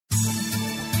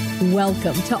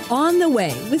Welcome to On the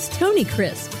Way with Tony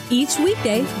Crisp. Each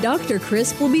weekday, Dr.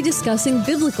 Crisp will be discussing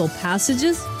biblical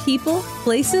passages, people,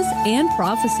 places, and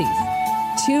prophecies.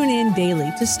 Tune in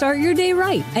daily to start your day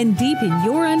right and deepen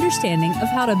your understanding of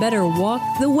how to better walk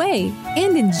the way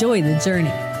and enjoy the journey.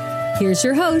 Here's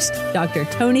your host, Dr.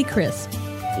 Tony Crisp.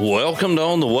 Welcome to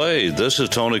On the Way. This is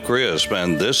Tony Crisp,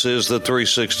 and this is the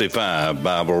 365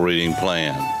 Bible Reading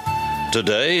Plan.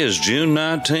 Today is June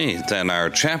 19th, and our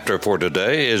chapter for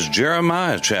today is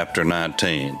Jeremiah chapter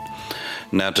 19.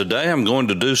 Now, today I'm going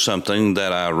to do something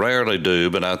that I rarely do,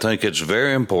 but I think it's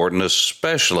very important,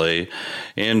 especially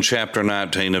in chapter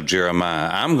 19 of Jeremiah.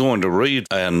 I'm going to read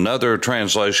another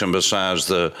translation besides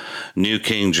the New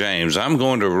King James. I'm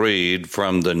going to read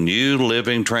from the New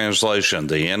Living Translation,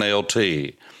 the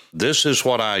NLT. This is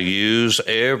what I use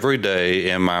every day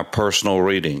in my personal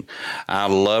reading. I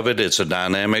love it. It's a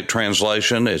dynamic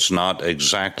translation. It's not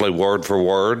exactly word for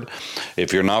word.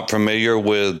 If you're not familiar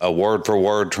with a word for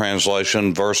word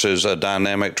translation versus a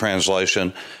dynamic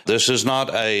translation, this is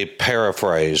not a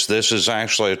paraphrase. This is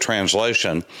actually a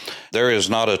translation. There is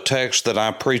not a text that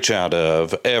I preach out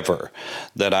of ever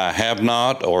that I have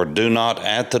not or do not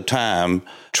at the time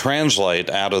translate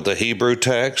out of the Hebrew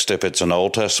text if it's an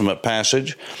Old Testament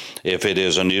passage. If it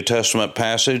is a New Testament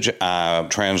passage, I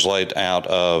translate out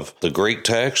of the Greek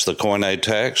text, the Koine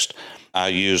text. I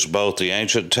use both the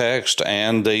ancient text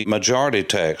and the majority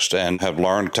text and have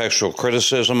learned textual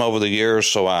criticism over the years,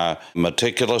 so I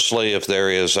meticulously, if there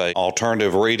is an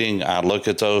alternative reading, I look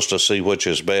at those to see which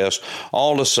is best.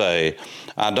 All to say,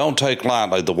 I don't take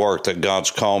lightly the work that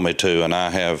God's called me to, and I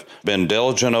have been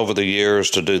diligent over the years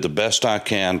to do the best I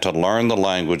can to learn the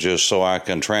languages so I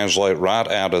can translate right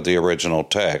out of the original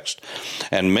text.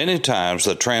 And many times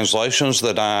the translations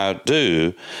that I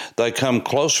do, they come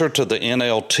closer to the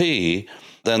NLT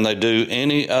than they do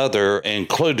any other,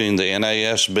 including the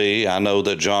NASB. I know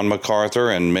that John MacArthur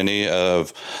and many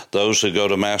of those who go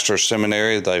to Master's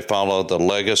Seminary, they follow the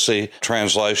legacy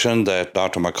translation that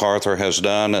Dr. MacArthur has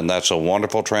done, and that's a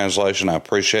wonderful translation. I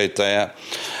appreciate that.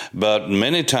 But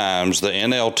many times the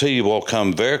NLT will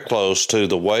come very close to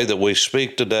the way that we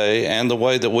speak today and the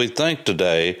way that we think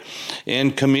today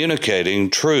in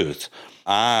communicating truth.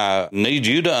 I need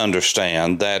you to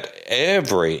understand that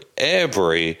every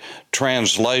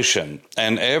translation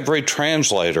and every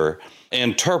translator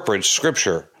interprets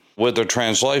Scripture with their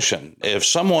translation. If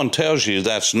someone tells you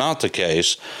that's not the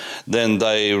case, then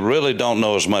they really don't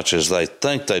know as much as they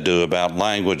think they do about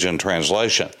language and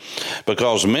translation.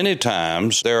 Because many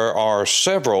times there are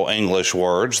several English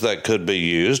words that could be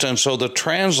used, and so the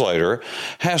translator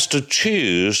has to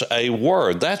choose a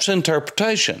word. That's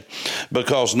interpretation.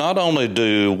 Because not only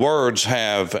do words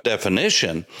have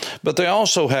definition, but they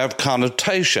also have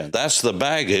connotation. That's the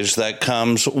baggage that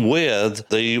comes with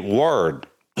the word.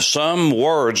 Some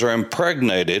words are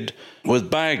impregnated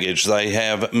with baggage. They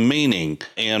have meaning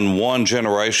in one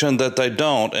generation that they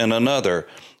don't in another.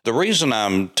 The reason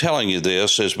I'm telling you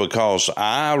this is because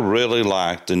I really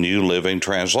like the New Living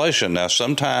Translation. Now,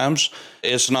 sometimes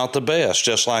it's not the best.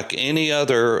 Just like any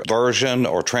other version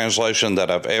or translation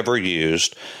that I've ever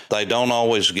used, they don't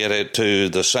always get it to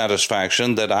the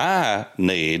satisfaction that I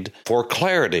need for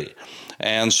clarity.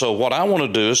 And so what I want to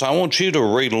do is I want you to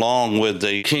read along with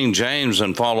the King James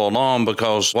and follow along,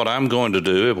 because what I'm going to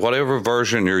do, whatever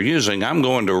version you're using, I'm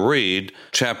going to read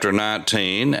chapter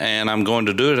 19, and I'm going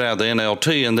to do it out of the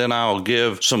NLT, and then I'll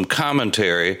give some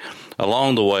commentary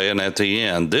along the way and at the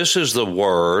end. This is the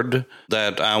word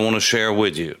that I want to share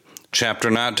with you. Chapter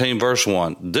 19, verse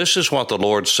 1. This is what the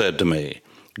Lord said to me.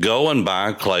 Go and buy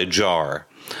a clay jar.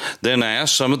 Then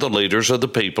ask some of the leaders of the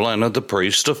people and of the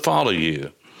priests to follow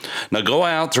you. Now go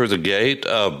out through the gate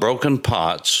of broken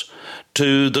pots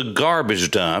to the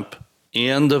garbage dump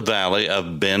in the valley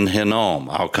of Ben Hinnom.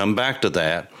 I'll come back to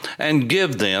that, and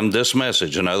give them this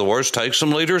message. In other words, take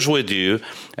some leaders with you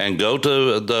and go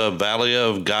to the valley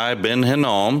of Guy Ben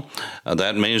Hinnom.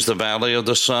 That means the valley of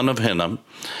the son of Hinnom.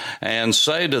 And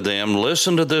say to them,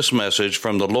 listen to this message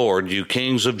from the Lord, you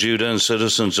kings of Judah and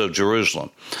citizens of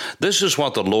Jerusalem. This is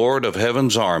what the Lord of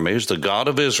heaven's armies, the God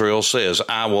of Israel, says.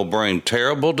 I will bring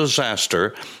terrible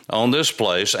disaster on this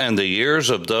place, and the ears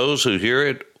of those who hear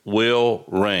it will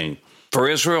ring. For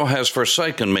Israel has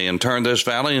forsaken me and turned this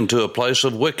valley into a place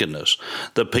of wickedness.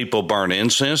 The people burn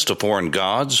incense to foreign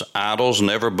gods, idols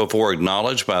never before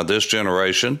acknowledged by this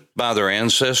generation, by their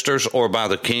ancestors, or by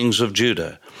the kings of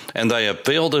Judah. And they have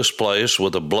filled this place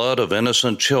with the blood of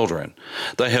innocent children.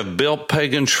 They have built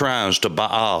pagan shrines to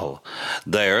Baal.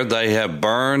 There they have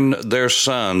burned their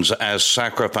sons as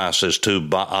sacrifices to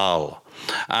Baal.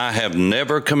 I have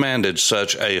never commanded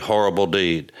such a horrible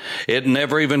deed. It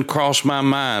never even crossed my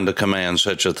mind to command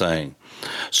such a thing.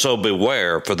 So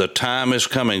beware, for the time is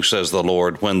coming, says the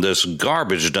Lord, when this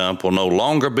garbage dump will no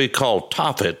longer be called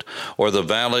Tophet or the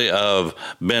valley of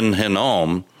Ben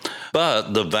Hinnom,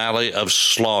 but the valley of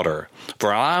slaughter.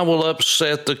 For I will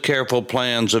upset the careful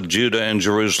plans of Judah and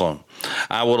Jerusalem.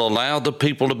 I will allow the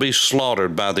people to be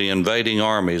slaughtered by the invading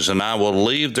armies, and I will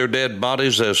leave their dead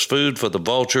bodies as food for the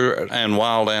vulture and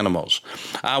wild animals.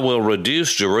 I will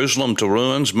reduce Jerusalem to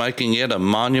ruins, making it a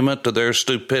monument to their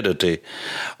stupidity.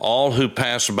 All who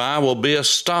pass by will be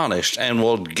astonished and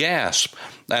will gasp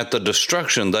at the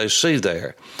destruction they see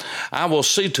there. I will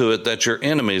see to it that your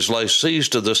enemies lay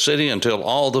siege to the city until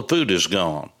all the food is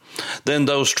gone. Then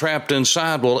those trapped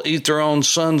inside will eat their own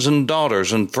sons and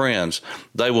daughters and friends.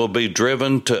 They will be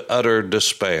driven to utter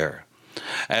despair.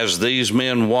 As these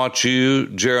men watch you,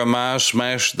 Jeremiah,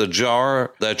 smash the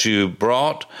jar that you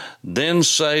brought, then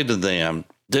say to them,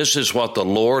 this is what the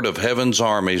Lord of heaven's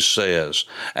armies says.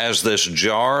 As this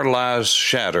jar lies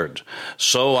shattered,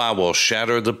 so I will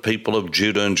shatter the people of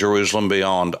Judah and Jerusalem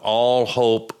beyond all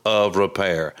hope of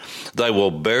repair. They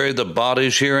will bury the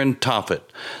bodies here in Tophet,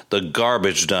 the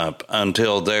garbage dump,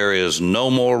 until there is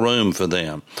no more room for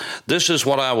them. This is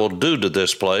what I will do to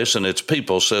this place and its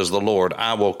people, says the Lord.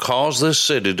 I will cause this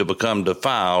city to become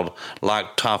defiled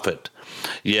like Tophet.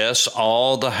 Yes,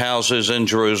 all the houses in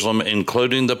Jerusalem,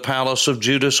 including the palace of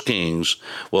Judah's kings,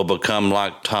 will become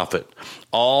like Tophet.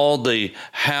 All the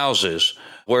houses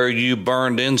where you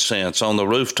burned incense on the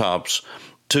rooftops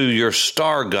to your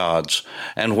star gods,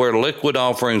 and where liquid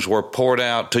offerings were poured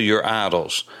out to your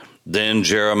idols. Then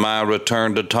Jeremiah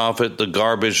returned to Tophet, the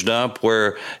garbage dump,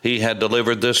 where he had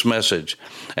delivered this message.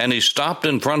 And he stopped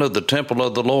in front of the temple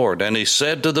of the Lord, and he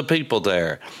said to the people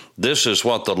there, this is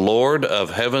what the Lord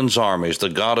of heaven's armies, the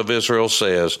God of Israel,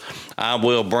 says. I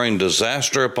will bring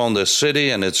disaster upon this city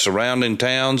and its surrounding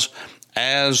towns,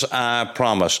 as I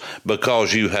promised,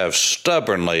 because you have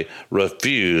stubbornly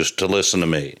refused to listen to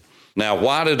me. Now,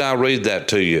 why did I read that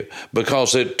to you?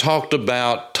 Because it talked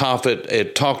about Tophet,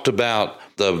 it talked about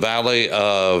the valley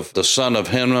of the son of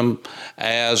Hinnom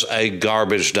as a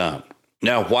garbage dump.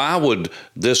 Now, why would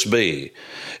this be?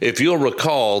 If you'll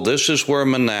recall, this is where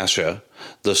Manasseh,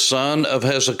 the son of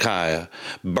Hezekiah,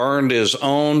 burned his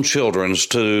own children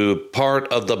to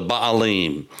part of the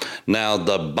Baalim. Now,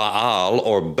 the Baal,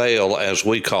 or Baal as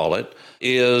we call it,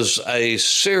 is a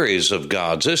series of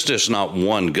gods. It's just not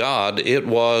one god. It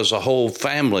was a whole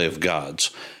family of gods.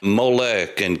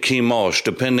 Molech and Chemosh,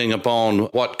 depending upon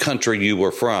what country you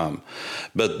were from.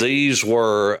 But these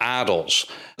were idols.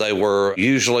 They were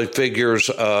usually figures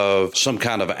of some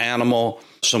kind of animal,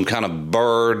 some kind of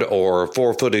bird or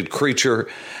four-footed creature,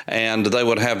 and they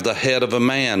would have the head of a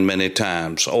man many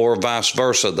times, or vice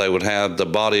versa. They would have the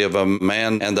body of a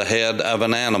man and the head of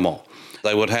an animal.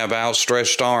 They would have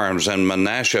outstretched arms, and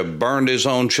Manasseh burned his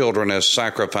own children as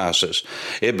sacrifices.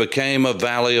 It became a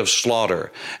valley of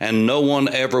slaughter, and no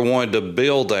one ever wanted to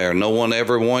build there. No one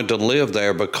ever wanted to live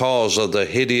there because of the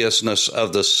hideousness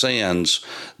of the sins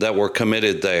that were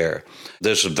committed there.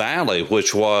 This valley,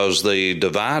 which was the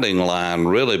dividing line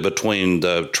really between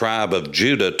the tribe of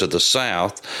Judah to the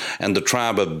south and the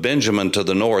tribe of Benjamin to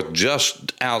the north,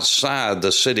 just outside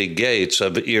the city gates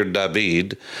of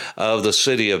Ir-David, of the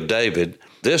city of David,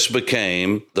 this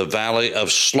became the valley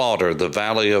of slaughter, the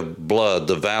valley of blood,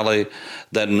 the valley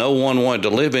that no one wanted to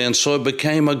live in, so it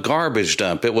became a garbage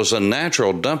dump. It was a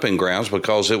natural dumping grounds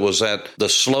because it was at the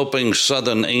sloping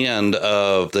southern end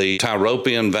of the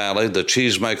Tyropian Valley, the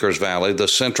Cheesemakers Valley, the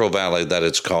Central Valley that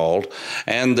it's called,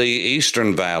 and the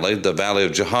Eastern Valley, the Valley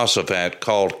of Jehoshaphat,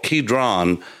 called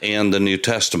Kidron in the New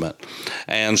Testament.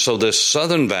 And so this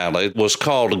southern valley was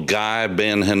called Gai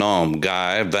Ben Hinnom,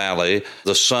 Gai Valley,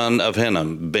 the son of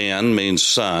Hinnom. Ben means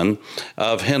son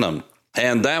of Hinnom.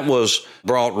 And that was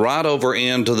brought right over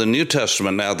into the New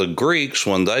Testament. Now, the Greeks,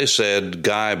 when they said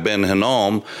Gai Ben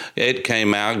Hinnom, it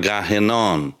came out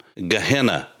Gehinnom,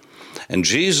 Gehenna. And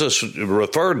Jesus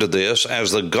referred to this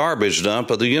as the garbage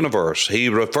dump of the universe. He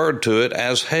referred to it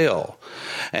as hell.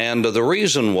 And the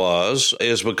reason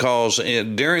is because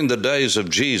during the days of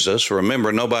Jesus,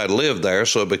 remember, nobody lived there,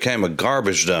 so it became a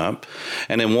garbage dump.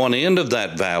 And in one end of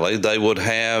that valley, they would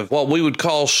have what we would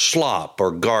call slop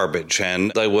or garbage.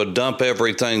 And they would dump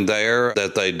everything there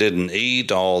that they didn't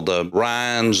eat, all the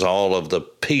rinds, all of the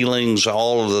peelings,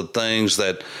 all of the things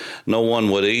that no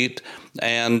one would eat.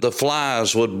 And the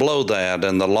flies would blow that,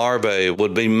 and the larvae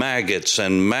would be maggots,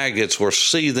 and maggots were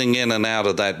seething in and out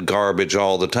of that garbage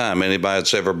all the time. Anybody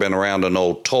that's ever been around an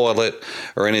old toilet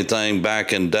or anything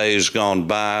back in days gone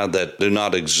by that do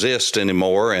not exist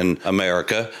anymore in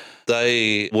America,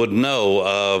 they would know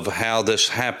of how this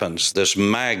happens. This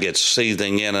maggot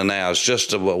seething in and out. It's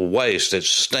just a waste. It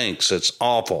stinks. It's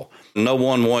awful. No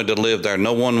one wanted to live there.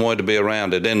 No one wanted to be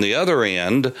around it. In the other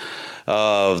end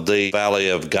of the valley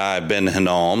of Gai Ben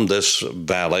Hinnom, this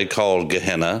valley called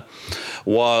Gehenna,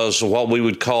 was what we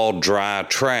would call dry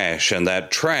trash. And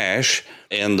that trash,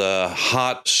 in the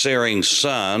hot, searing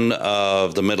sun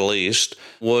of the Middle East,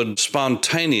 would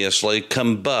spontaneously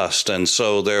combust. And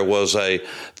so there was a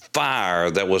fire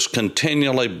that was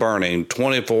continually burning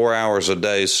 24 hours a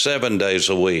day, 7 days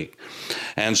a week.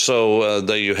 And so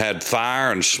you had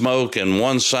fire and smoke in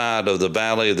one side of the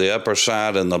valley, the upper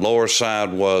side, and the lower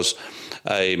side was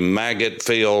a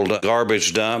maggot-filled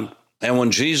garbage dump. And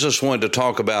when Jesus wanted to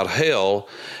talk about hell,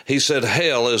 he said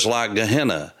hell is like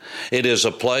Gehenna. It is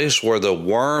a place where the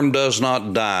worm does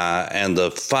not die and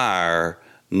the fire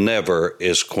never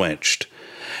is quenched.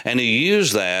 And he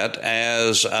used that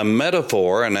as a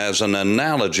metaphor and as an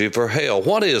analogy for hell.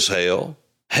 What is hell?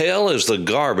 Hell is the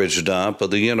garbage dump of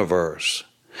the universe.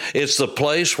 It's the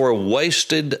place where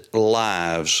wasted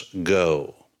lives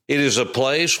go. It is a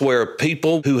place where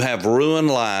people who have ruined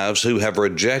lives, who have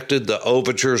rejected the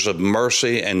overtures of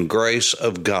mercy and grace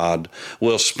of God,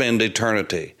 will spend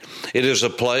eternity. It is a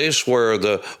place where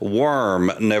the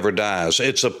worm never dies.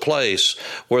 It's a place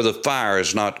where the fire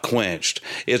is not quenched.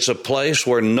 It's a place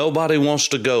where nobody wants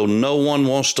to go, no one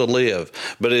wants to live,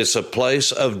 but it's a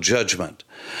place of judgment.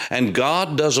 And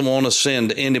God doesn't want to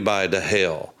send anybody to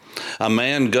hell. A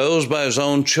man goes by his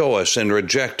own choice in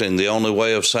rejecting the only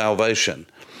way of salvation,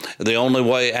 the only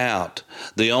way out,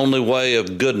 the only way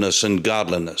of goodness and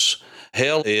godliness.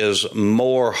 Hell is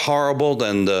more horrible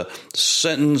than the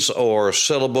sentence or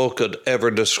syllable could ever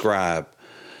describe.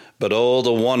 But oh,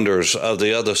 the wonders of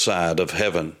the other side of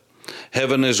heaven.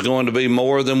 Heaven is going to be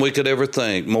more than we could ever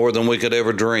think, more than we could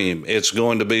ever dream. It's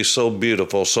going to be so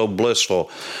beautiful, so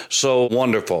blissful, so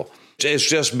wonderful. It's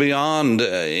just beyond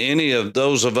any of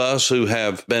those of us who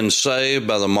have been saved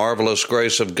by the marvelous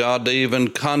grace of God to even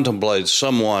contemplate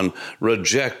someone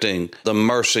rejecting the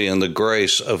mercy and the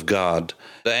grace of God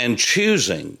and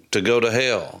choosing to go to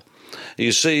hell.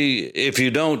 You see, if you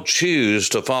don't choose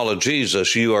to follow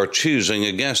Jesus, you are choosing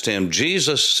against him.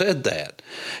 Jesus said that.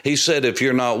 He said, if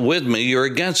you're not with me, you're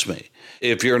against me.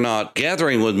 If you're not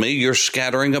gathering with me, you're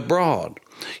scattering abroad.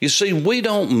 You see, we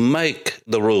don't make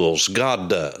the rules. God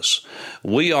does.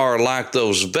 We are like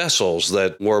those vessels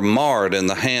that were marred in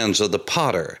the hands of the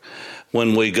potter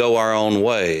when we go our own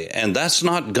way. And that's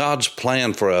not God's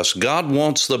plan for us. God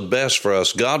wants the best for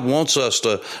us. God wants us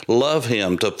to love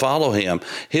him, to follow him.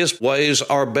 His ways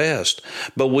are best.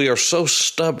 But we are so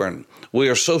stubborn. We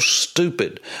are so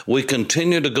stupid. We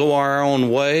continue to go our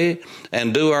own way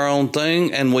and do our own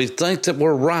thing, and we think that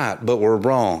we're right, but we're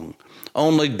wrong.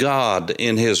 Only God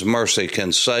in his mercy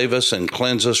can save us and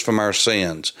cleanse us from our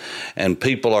sins. And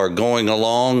people are going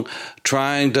along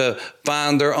trying to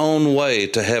find their own way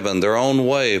to heaven, their own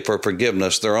way for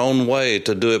forgiveness, their own way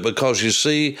to do it. Because you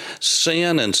see,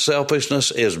 sin and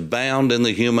selfishness is bound in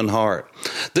the human heart.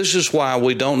 This is why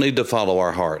we don't need to follow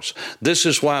our hearts. This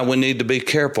is why we need to be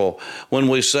careful when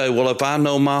we say, well, if I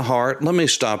know my heart, let me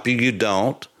stop you. You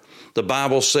don't. The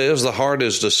Bible says the heart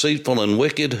is deceitful and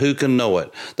wicked. Who can know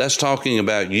it? That's talking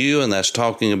about you, and that's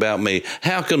talking about me.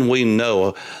 How can we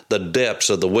know the depths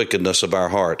of the wickedness of our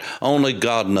heart? Only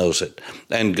God knows it.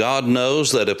 And God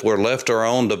knows that if we're left to our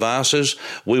own devices,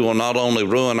 we will not only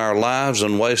ruin our lives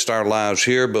and waste our lives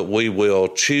here, but we will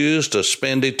choose to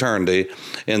spend eternity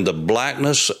in the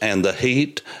blackness and the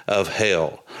heat of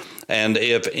hell. And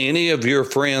if any of your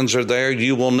friends are there,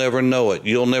 you will never know it.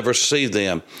 You'll never see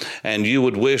them, and you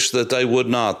would wish that they would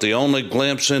not. The only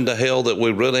glimpse into hell that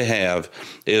we really have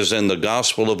is in the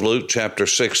Gospel of Luke, chapter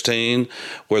 16,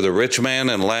 where the rich man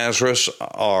and Lazarus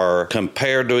are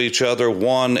compared to each other,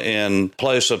 one in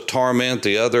place of torment,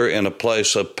 the other in a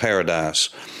place of paradise.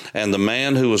 And the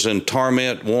man who was in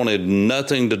torment wanted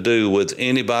nothing to do with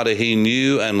anybody he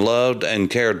knew and loved and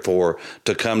cared for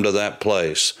to come to that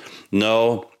place.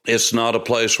 No, it's not a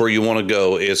place where you want to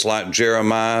go. It's like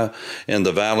Jeremiah in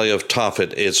the valley of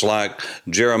Tophet. It's like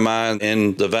Jeremiah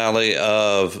in the valley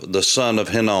of the son of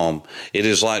Hinnom. It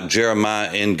is like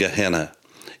Jeremiah in Gehenna.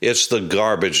 It's the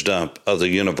garbage dump of the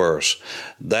universe.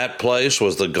 That place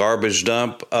was the garbage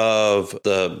dump of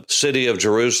the city of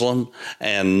Jerusalem,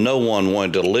 and no one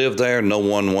wanted to live there. No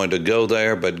one wanted to go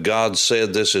there, but God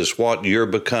said, this is what you're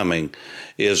becoming,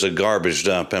 is a garbage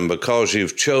dump. And because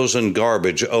you've chosen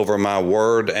garbage over my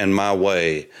word and my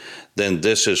way, then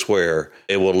this is where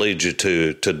it will lead you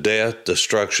to death,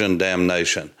 destruction,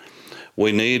 damnation.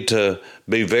 We need to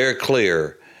be very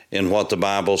clear in what the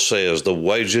Bible says. The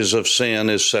wages of sin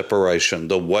is separation.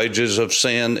 The wages of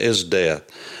sin is death.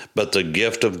 But the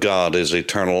gift of God is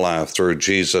eternal life through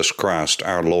Jesus Christ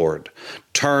our Lord.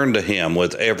 Turn to Him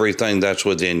with everything that's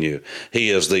within you. He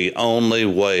is the only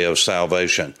way of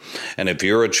salvation. And if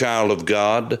you're a child of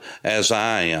God, as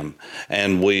I am,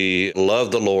 and we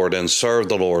love the Lord and serve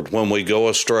the Lord, when we go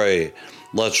astray,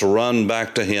 let's run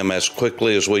back to Him as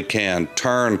quickly as we can,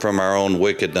 turn from our own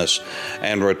wickedness,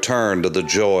 and return to the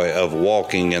joy of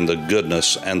walking in the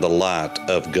goodness and the light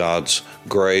of God's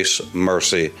grace,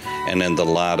 mercy, and in the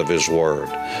light of His Word.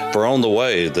 For On the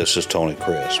Way, this is Tony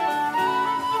Crisp.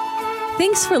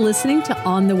 Thanks for listening to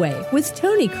On the Way with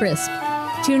Tony Crisp.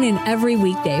 Tune in every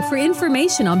weekday for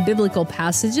information on biblical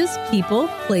passages, people,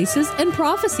 places, and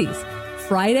prophecies.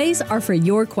 Fridays are for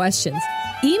your questions.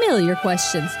 Email your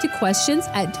questions to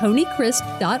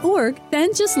questions@tonycrisp.org.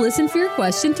 Then just listen for your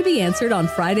question to be answered on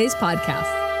Friday's podcast.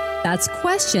 That's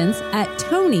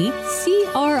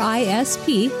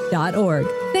questions@tonycrisp.org.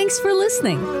 Thanks for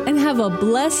listening and have a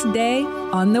blessed day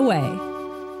on the way.